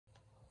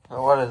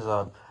What is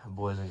up,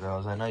 boys and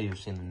girls? I know you've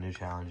seen the new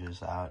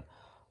challenges out.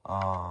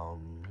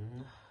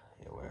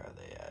 Where are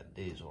they at?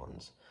 These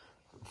ones.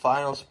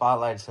 Final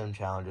Spotlight Sim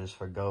challenges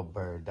for Goat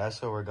Bird. That's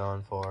what we're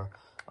going for.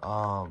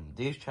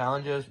 These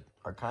challenges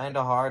are kind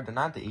of hard. They're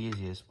not the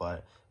easiest,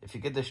 but if you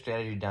get the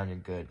strategy down, you're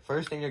good.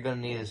 First thing you're going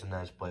to need is a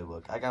nice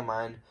playbook. I got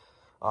mine.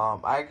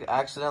 I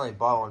accidentally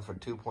bought one for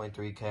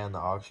 2.3K in the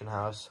auction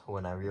house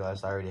when I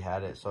realized I already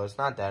had it. So it's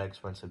not that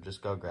expensive.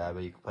 Just go grab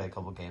it. You can play a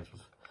couple games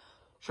with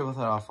Triple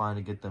Threat Offline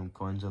to get them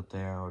coins up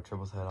there, or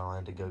Triple Threat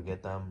Online to go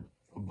get them.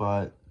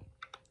 But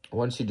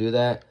once you do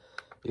that,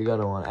 you're going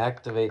to want to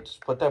activate,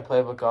 just put that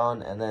playbook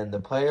on, and then the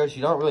players,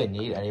 you don't really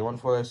need anyone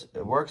for this.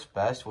 It works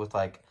best with,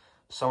 like,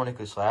 someone who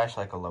could slash,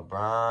 like a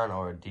LeBron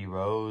or a D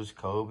Rose,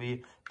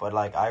 Kobe, but,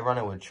 like, I run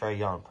it with Trae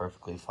Young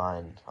perfectly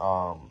fine.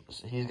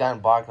 He's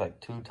gotten blocked, like,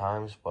 2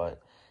 times, but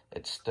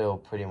it's still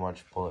pretty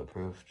much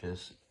bulletproof.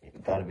 Just, you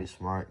got to be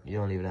smart. You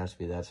don't even have to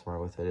be that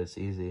smart with it. It's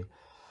easy.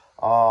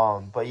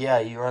 But yeah,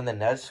 you run the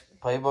Nets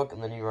playbook,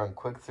 and then you run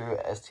quick through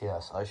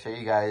STS. I'll show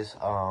you guys,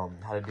 how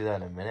to do that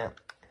in a minute.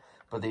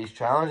 But these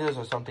challenges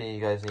are something you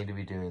guys need to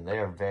be doing. They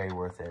are very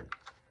worth it.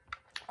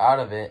 Out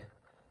of it,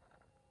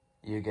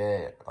 you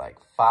get like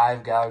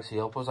 5 Galaxy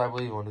Opals, I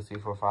believe. 1, 2, 3,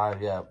 4,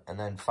 5, yeah. And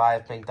then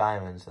 5 Pink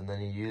Diamonds. And then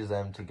you use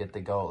them to get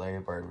the GOAT Larry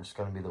Bird, which is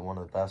going to be one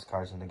of the best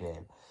cards in the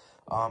game.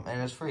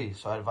 And it's free.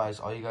 So I advise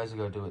all you guys to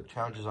go do it.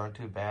 Challenges aren't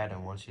too bad.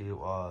 And once you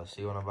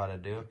see what I'm about to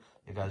do,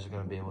 you guys are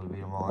going to be able to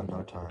beat them all in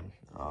no time.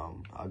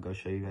 I'll go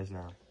show you guys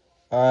now.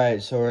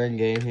 Alright, so we're in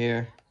game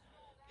here.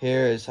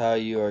 Here is how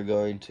you are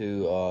going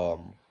to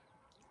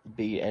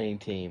beat any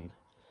team.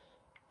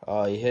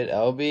 You hit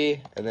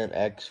LB and then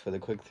X for the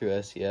quick through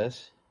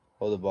SCS.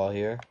 Hold the ball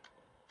here.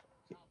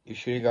 Your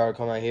shooting guard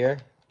will come out here,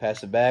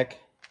 pass it back.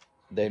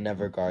 They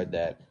never guard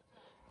that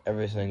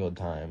every single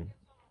time.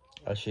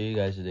 I'll show you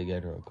guys it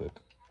again real quick.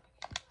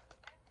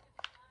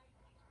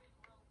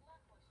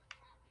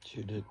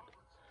 Shoot it.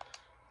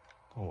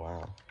 Oh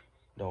wow.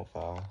 Don't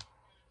foul.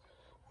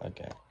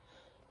 Okay.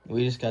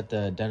 We just got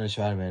the Dennis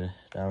Rodman.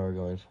 Now we're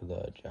going for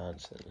the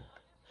Johnson.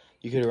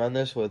 You could run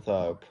this with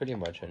pretty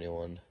much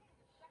anyone.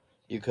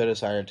 You could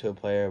assign it to a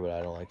player, but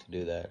I don't like to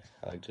do that.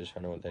 I like to just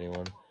run it with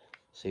anyone.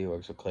 See, it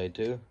works with Clay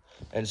too.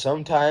 And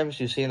sometimes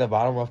you see in the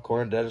bottom left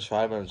corner, Dennis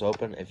Rodman is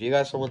open. If you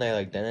got someone there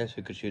like Dennis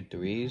who could shoot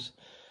threes,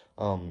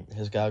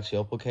 his Galaxy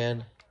Opal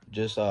can,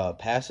 just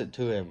pass it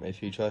to him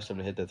if you trust him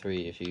to hit the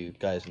 3. If you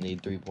guys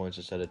need 3 points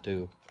instead of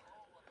 2.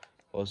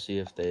 We'll see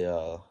if they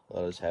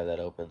let us have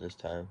that open this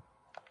time.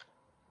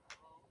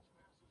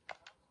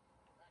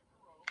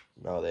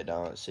 No, they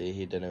don't. See,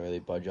 he didn't really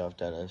budge off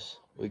Dennis.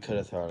 We could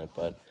have thrown it,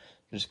 but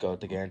just go with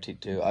the guaranteed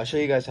 2. I'll show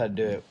you guys how to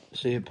do it.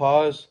 So you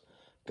pause,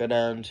 go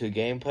down to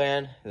game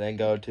plan, then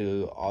go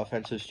to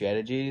offensive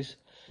strategies.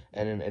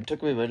 And then it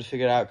took me a minute to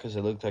figure it out because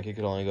it looked like you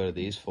could only go to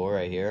these 4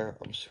 right here.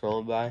 I'm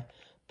scrolling by.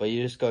 But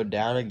you just go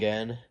down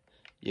again.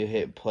 You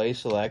hit play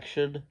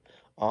selection.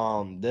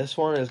 This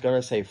one is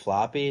going to say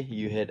floppy.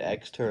 You hit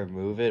X to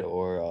remove it,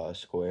 or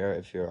square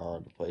if you're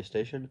on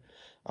PlayStation.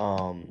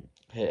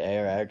 Hit A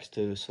or X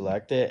to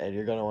select it, and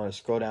you're going to want to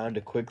scroll down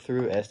to quick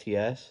through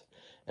STS,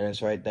 and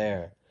it's right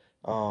there.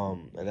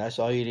 And that's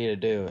all you need to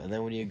do. And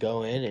then when you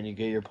go in and you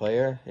get your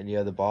player and you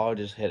have the ball,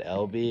 just hit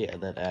LB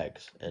and then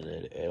X, and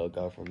it'll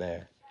go from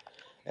there.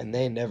 And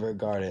they never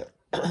guard it.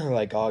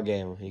 Like all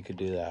game, you could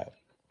do that.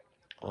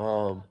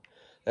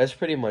 That's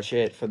pretty much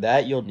it. For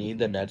that, you'll need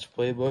the Nets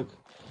playbook.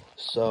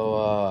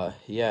 So,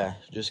 yeah,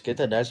 just get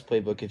the Nets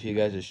playbook if you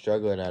guys are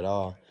struggling at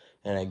all.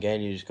 And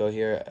again, you just go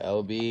here,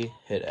 LB,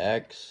 hit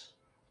X,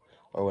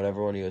 or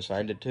whatever one you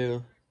assigned it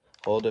to.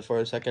 Hold it for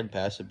a second,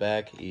 pass it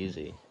back,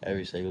 easy,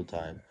 every single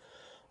time.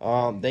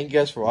 Thank you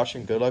guys for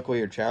watching. Good luck with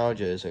your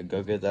challenges, and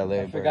go get that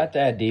Larry Bird. I forgot to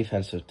add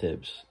defensive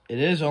tips. It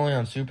is only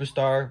on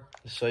Superstar,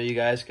 so you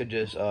guys could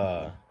just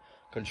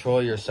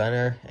control your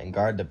center and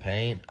guard the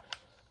paint.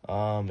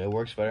 It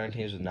works better on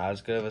teams with not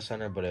as good of a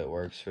center, but it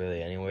works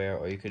really anywhere.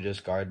 Or you could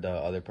just guard the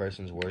other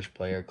person's worst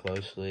player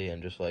closely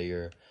and just let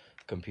your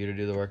computer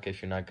do the work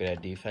if you're not good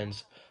at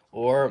defense.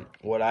 Or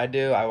what I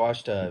do, I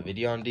watched a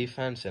video on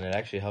defense, and it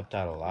actually helped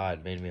out a lot.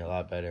 It made me a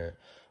lot better.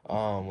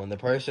 When the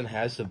person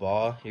has the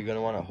ball, you're going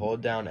to want to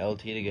hold down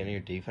LT to get in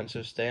your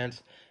defensive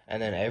stance.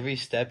 And then every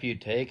step you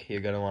take, you're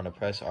going to want to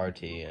press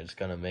RT. And it's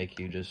going to make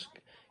you just,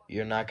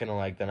 you're not going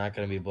to they're not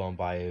going to be blown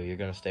by you. You're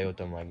going to stay with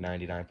them like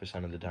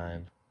 99% of the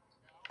time.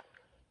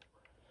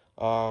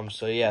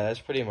 So yeah, that's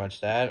pretty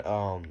much that.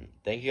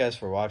 Thank you guys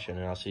for watching,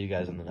 and I'll see you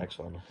guys in the next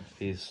one.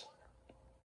 Peace.